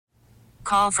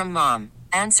Call from mom.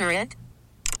 Answer it.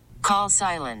 Call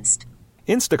silenced.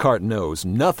 Instacart knows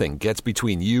nothing gets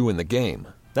between you and the game.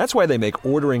 That's why they make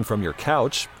ordering from your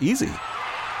couch easy.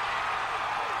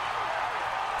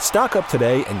 Stock up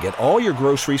today and get all your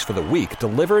groceries for the week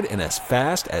delivered in as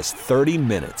fast as 30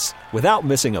 minutes without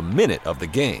missing a minute of the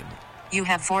game. You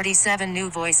have 47 new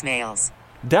voicemails.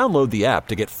 Download the app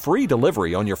to get free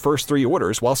delivery on your first 3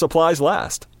 orders while supplies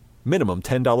last. Minimum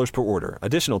 $10 per order.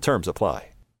 Additional terms apply.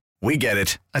 We get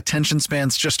it. Attention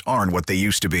spans just aren't what they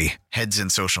used to be. Heads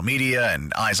in social media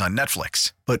and eyes on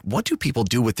Netflix. But what do people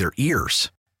do with their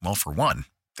ears? Well, for one,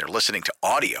 they're listening to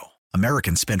audio.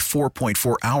 Americans spend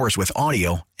 4.4 hours with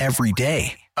audio every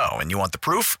day. Oh, and you want the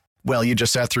proof? Well, you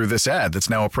just sat through this ad that's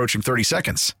now approaching 30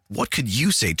 seconds. What could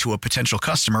you say to a potential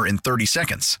customer in 30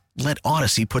 seconds? Let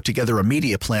Odyssey put together a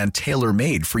media plan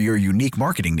tailor-made for your unique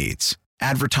marketing needs.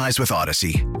 Advertise with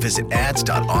Odyssey. Visit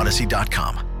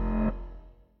ads.odyssey.com.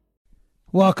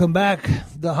 Welcome back.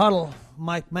 The Huddle.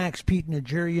 Mike, Max, Pete,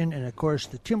 Nigerian, and, of course,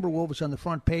 the Timberwolves on the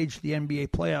front page, the NBA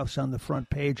playoffs on the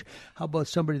front page. How about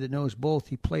somebody that knows both?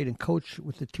 He played and coached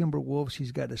with the Timberwolves.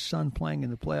 He's got his son playing in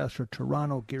the playoffs for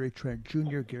Toronto, Gary Trent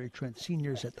Jr., Gary Trent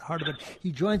Sr. is at the heart of it.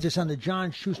 He joins us on the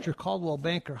John Schuster Caldwell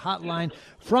Banker hotline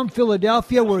from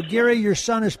Philadelphia, where, Gary, your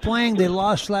son is playing. They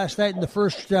lost last night in the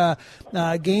first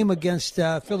game against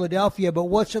Philadelphia, but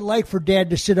what's it like for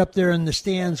Dad to sit up there in the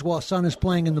stands while son is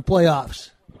playing in the playoffs?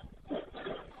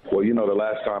 Well, you know, the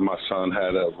last time my son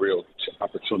had a real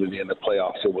opportunity in the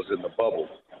playoffs, it was in the bubble.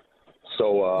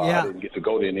 So I didn't get to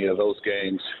go to any of those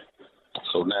games.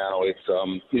 So now it's,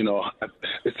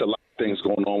 it's a lot of things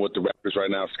going on with the Raptors right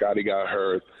now. Scotty got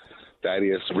hurt.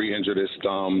 Daddy has re-injured his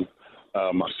thumb.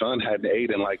 My son hadn't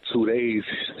ate in like 2 days.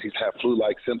 He's had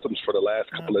flu-like symptoms for the last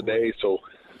couple of days. So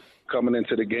coming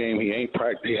into the game, he hasn't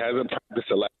practiced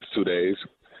the last 2 days.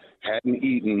 Hadn't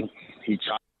eaten. He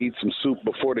tried to eat some soup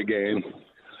before the game.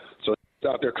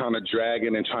 Out there kind of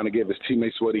dragging and trying to give his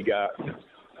teammates what he got.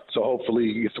 So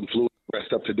hopefully he gets some fluid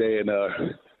rest up today and,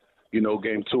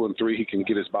 game 2 and 3, he can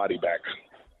get his body back.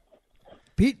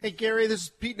 Pete? Hey, Gary, this is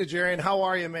Pete Nigerian. How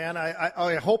are you, man?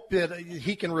 I hope that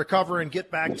he can recover and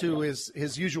get back to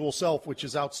his usual self, which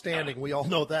is outstanding. We all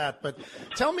know that. But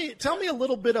tell me a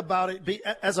little bit about it.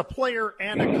 As a player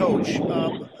and a coach,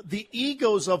 the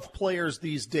egos of players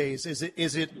these days, is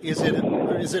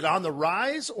it on the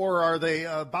rise, or are they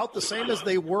about the same as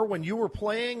they were when you were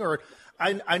playing? Or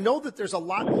I know that there's a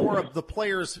lot more of the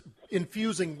players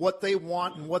infusing what they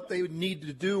want and what they need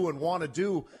to do and want to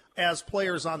do as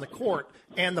players on the court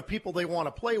and the people they want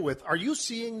to play with. Are you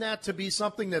seeing that to be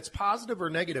something that's positive or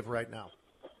negative right now?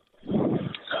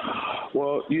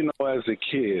 Well, as a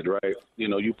kid, right,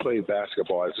 you play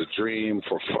basketball as a dream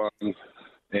for fun.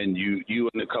 And you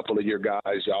and a couple of your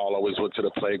guys, y'all always went to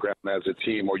the playground as a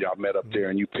team, or y'all met up there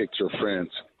and you picked your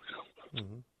friends.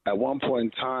 Mm-hmm. At one point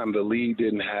in time, the league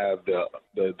didn't have the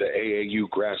AAU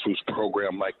grassroots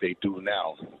program like they do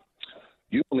now.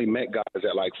 You only met guys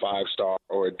at like 5-star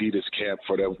or Adidas camp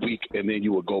for that week, and then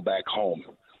you would go back home.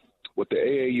 With the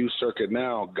AAU circuit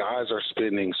now, guys are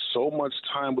spending so much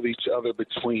time with each other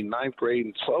between 9th grade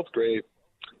and 12th grade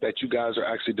that you guys are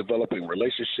actually developing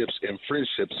relationships and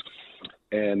friendships.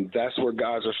 And that's where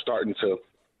guys are starting to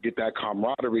get that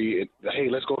camaraderie. And, hey,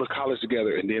 let's go to college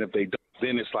together. And then if they don't,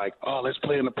 then it's like, oh, let's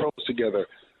play in the pros together.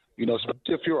 Especially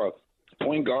if you're a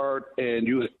point guard and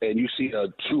you see a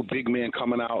true big man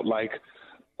coming out like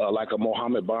a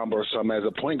Mohamed Bamba or something. As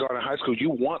a point guard in high school,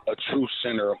 you want a true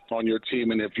center on your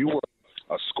team. And if you were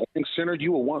a scoring center,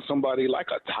 you would want somebody like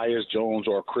a Tyus Jones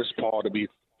or a Chris Paul to be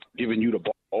giving you the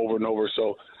ball over and over.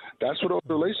 So that's where those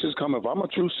relationships come. If I'm a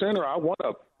true center, I want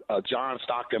a John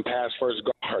Stockton pass first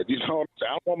guard. You know what I'm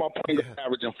saying? I don't want my point guard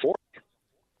averaging 40.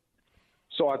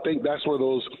 So I think that's where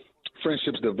those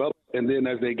friendships develop. And then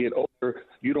as they get older,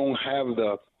 you don't have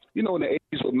the, in the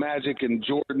 80s with Magic and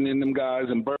Jordan and them guys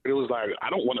and Bird, it was like, I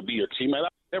don't want to be your teammate. I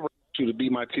never want you to be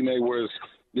my teammate, whereas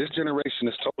this generation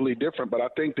is totally different. But I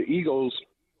think the egos,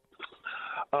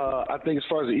 as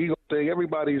far as the ego thing,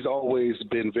 everybody's always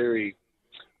been very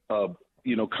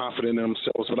confident in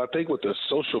themselves. But I think with the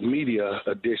social media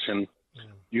addition,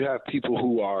 you have people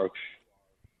who are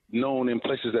known in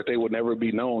places that they would never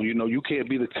be known. You can't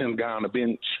be the 10th guy on the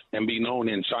bench and be known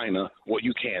in China. Well,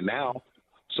 you can now.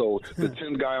 So the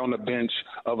 10th guy on the bench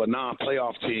of a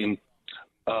non-playoff team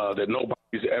that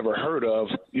nobody's ever heard of,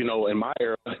 in my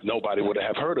era, nobody would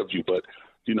have heard of you. But,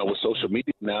 with social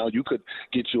media now, you could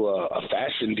get you a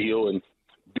fashion deal and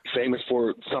be famous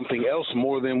for something else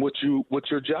more than what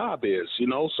your job is,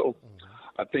 So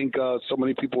I think so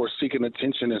many people are seeking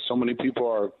attention and so many people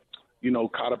are,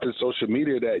 caught up in social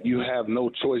media that you have no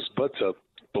choice but to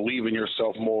believe in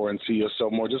yourself more and see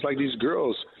yourself more. Just like these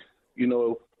girls, they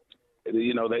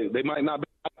might not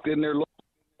be in their look,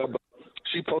 but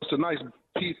she posts a nice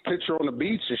picture on the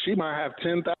beach and she might have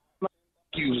 10,000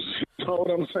 views. You know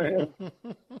what I'm saying?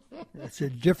 It's a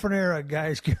different era,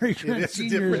 guys. Gary Trent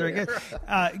Jr. I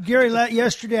guess. Gary,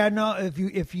 yesterday, I know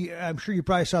if you, I'm sure you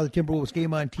probably saw the Timberwolves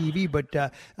game on TV, but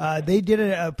they did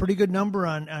a pretty good number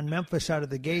on Memphis out of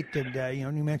the gate.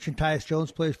 And you mentioned Tyus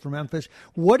Jones plays for Memphis.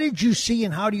 What did you see,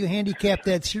 and how do you handicap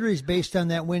that series based on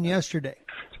that win yesterday?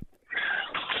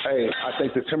 Hey, I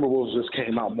think the Timberwolves just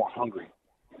came out more hungry.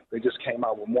 They just came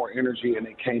out with more energy, and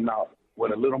they came out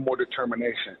with a little more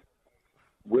determination.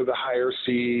 We're the higher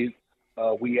seed.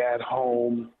 We at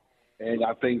home. And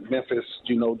I think Memphis,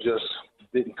 just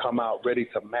didn't come out ready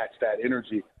to match that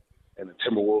energy. And the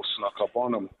Timberwolves snuck up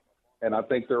on them. And I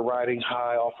think they're riding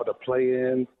high off of the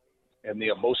play-in and the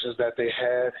emotions that they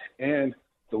had. And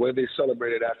the way they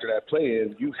celebrated after that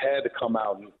play-in, you had to come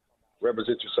out and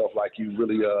represent yourself like you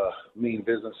really mean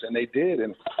business. And they did.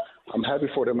 And I'm happy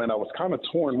for them. And I was kind of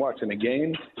torn watching the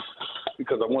game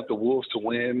because I want the Wolves to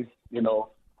win,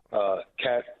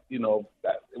 Cat, it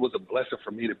was a blessing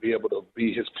for me to be able to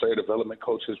be his player development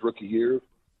coach his rookie year.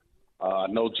 I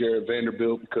know Jared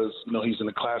Vanderbilt because, he's in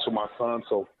the class with my son.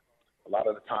 So a lot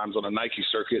of the times on the Nike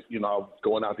circuit,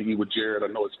 going out to eat with Jared, I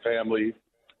know his family,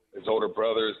 his older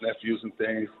brothers, nephews and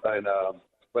things. And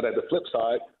but at the flip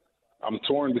side, I'm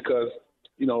torn because,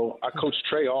 I coached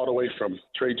Trey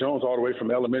Jones all the way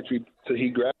from elementary till he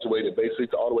graduated, basically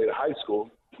all the way to high school.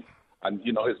 And,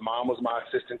 his mom was my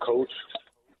assistant coach.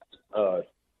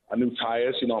 I knew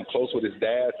Tyus, I'm close with his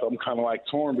dad, so I'm kind of like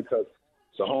torn because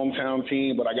it's a hometown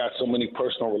team, but I got so many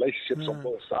personal relationships on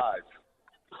both sides.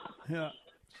 Yeah,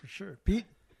 for sure. Pete?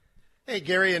 Hey,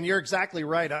 Gary, and you're exactly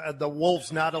right. The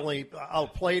Wolves not only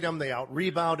outplayed them, they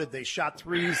out-rebounded, they shot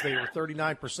threes, they were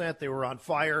 39%, they were on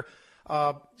fire.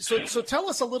 So tell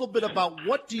us a little bit about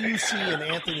what do you see in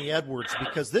Anthony Edwards,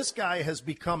 because this guy has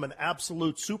become an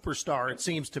absolute superstar, it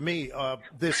seems to me,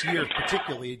 this year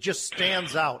particularly. It just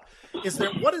stands out.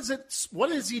 What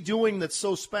is he doing that's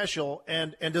so special,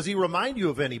 and does he remind you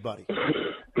of anybody?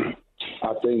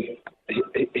 I think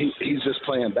he's just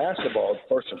playing basketball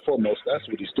first and foremost. That's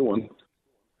what he's doing.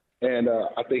 And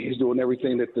I think he's doing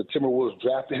everything that the Timberwolves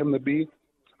drafted him to be.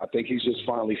 I think he's just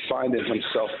finally finding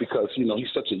himself because,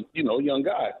 he's such a, young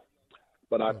guy.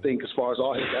 But I think as far as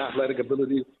all his athletic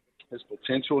ability, his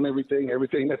potential and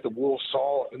everything that the Wolves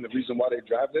saw and the reason why they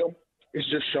drafted him is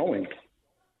just showing.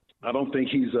 I don't think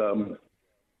he's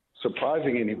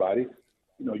surprising anybody.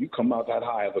 You come out that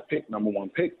high of a pick, number one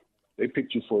pick. They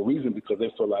picked you for a reason because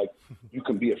they feel like you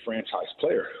can be a franchise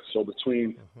player. So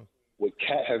between what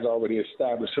Cat has already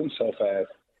established himself as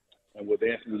and what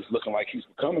Anthony's looking like he's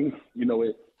becoming,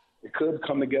 it could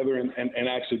come together and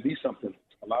actually be something.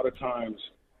 A lot of times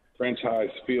franchise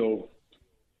feel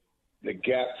the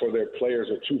gap for their players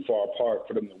are too far apart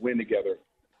for them to win together.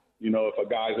 If a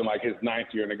guy's in like his ninth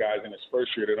year and a guy's in his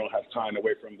first year, they don't have time to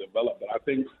wait for him to develop. But I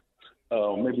think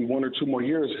maybe 1 or 2 more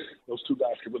years, those two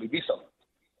guys could really be something.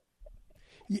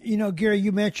 Gary,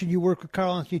 you mentioned you work with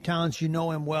Karl Anthony Towns. You know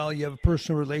him well. You have a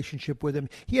personal relationship with him.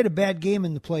 He had a bad game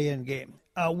in the play-in game.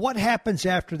 What happens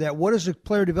after that? What does a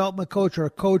player development coach or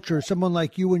a coach or someone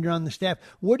like you when you're on the staff,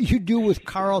 what do you do with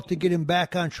Karl to get him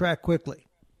back on track quickly?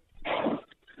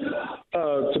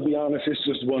 To be honest, it's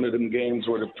just one of them games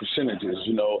where the percentages,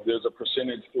 there's a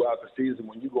percentage throughout the season.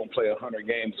 When you're going to play 100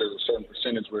 games, there's a certain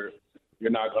percentage where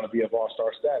you're not going to be of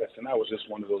all-star status, and that was just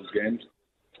one of those games.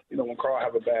 When Karl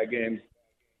have a bad game,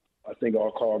 I think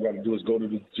all Karl got to do is go to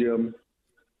the gym,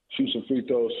 shoot some free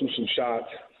throws, shoot some shots,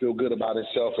 feel good about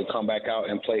himself, and come back out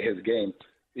and play his game.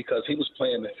 Because he was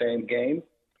playing the same game,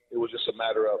 it was just a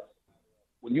matter of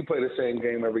when you play the same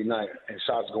game every night and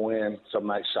shots go in, some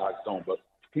nights shots don't. But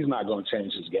he's not going to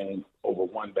change his game over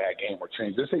one bad game or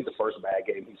change. This ain't the first bad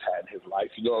game he's had in his life.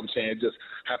 You know what I'm saying? It just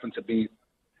happened to be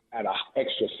at an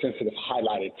extra sensitive,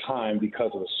 highlighted time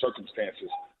because of the circumstances.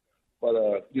 But,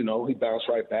 he bounced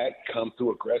right back, come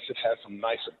through aggressive, had some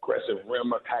nice aggressive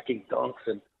rim attacking dunks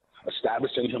and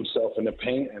establishing himself in the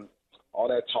paint and all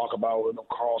that talk about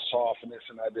Karl soft and this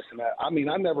and that. I mean,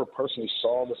 I never personally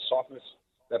saw the softness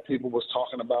that people was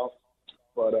talking about.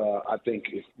 But I think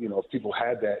if people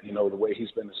had that, the way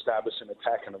he's been establishing,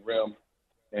 attacking the rim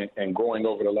and growing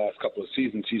over the last couple of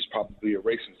seasons, he's probably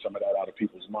erasing some of that out of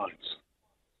people's minds.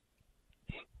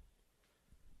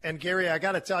 And, Gary, I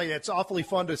got to tell you, it's awfully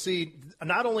fun to see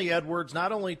not only Edwards,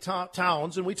 not only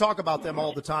Towns, and we talk about them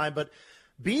all the time, but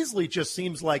Beasley just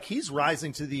seems like he's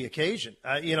rising to the occasion.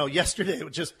 Yesterday it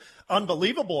was just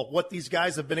unbelievable what these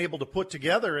guys have been able to put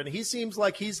together, and he seems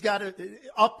like he's got it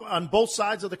up on both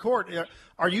sides of the court.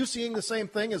 Are you seeing the same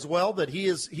thing as well, that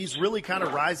he's really kind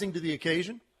of rising to the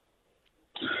occasion?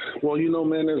 Well,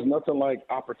 man, there's nothing like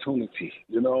opportunity,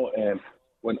 and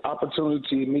when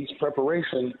opportunity meets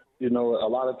preparation, a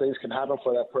lot of things can happen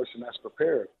for that person that's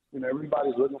prepared.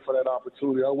 Everybody's looking for that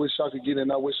opportunity. I wish I could get in.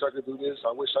 I wish I could do this.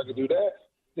 I wish I could do that.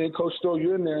 Then coach throw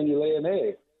you in there and you lay an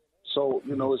egg. So,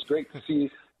 it's great to see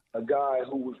a guy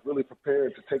who was really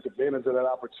prepared to take advantage of that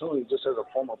opportunity, just as a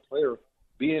former player,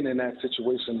 being in that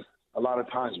situation a lot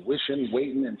of times, wishing,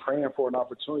 waiting, and praying for an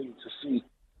opportunity to see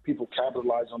people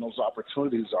capitalize on those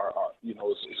opportunities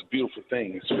it's a beautiful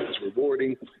thing. It's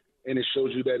rewarding, and it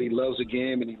shows you that he loves the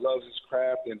game and he loves his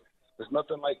craft. And there's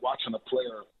nothing like watching a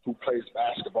player who plays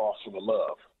basketball for the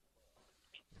love.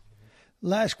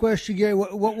 Last question, Gary.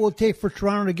 What will it take for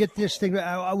Toronto to get this thing?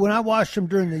 When I watched them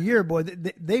during the year, boy,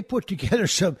 they put together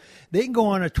they can go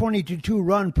on a 20-2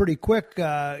 run pretty quick,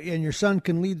 and your son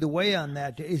can lead the way on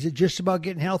that. Is it just about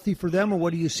getting healthy for them, or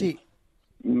what do you see?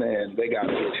 Man, they got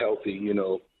to get healthy,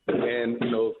 And,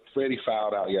 Freddie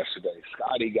fouled out yesterday.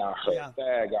 Scotty got hurt. Yeah.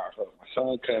 Thad got hurt. My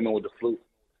son came in with the flu.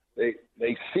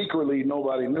 They secretly,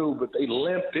 nobody knew, but they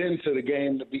limped into the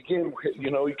game to begin with.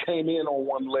 He came in on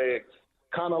one leg.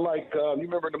 Kind of like, you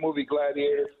remember the movie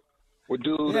Gladiator? Where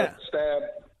dude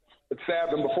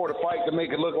stabbed him before the fight to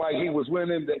make it look like he was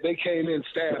winning. They came in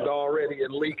stabbed already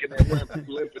and leaking and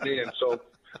limping in. So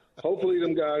hopefully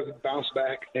them guys bounce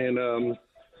back and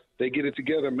they get it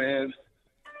together, man.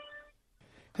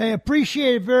 Hey,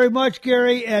 appreciate it very much,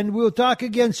 Gary, and we'll talk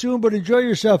again soon, but enjoy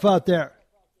yourself out there.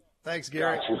 Thanks,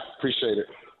 Gary. Gotcha. Appreciate it.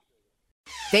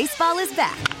 Baseball is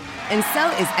back, and so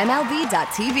is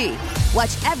MLB.tv.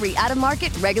 Watch every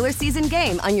out-of-market regular season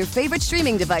game on your favorite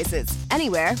streaming devices,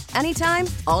 anywhere, anytime,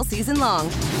 all season long.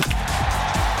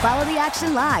 Follow the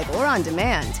action live or on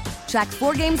demand. Track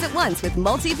 4 games at once with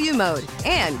multi-view mode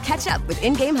and catch up with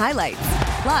in-game highlights.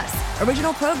 Plus,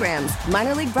 original programs,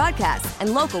 minor league broadcasts,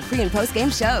 and local pre- and post-game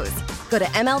shows. Go to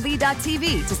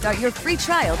MLB.tv to start your free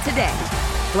trial today.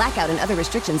 Blackout and other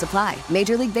restrictions apply.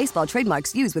 Major League Baseball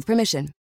trademarks used with permission.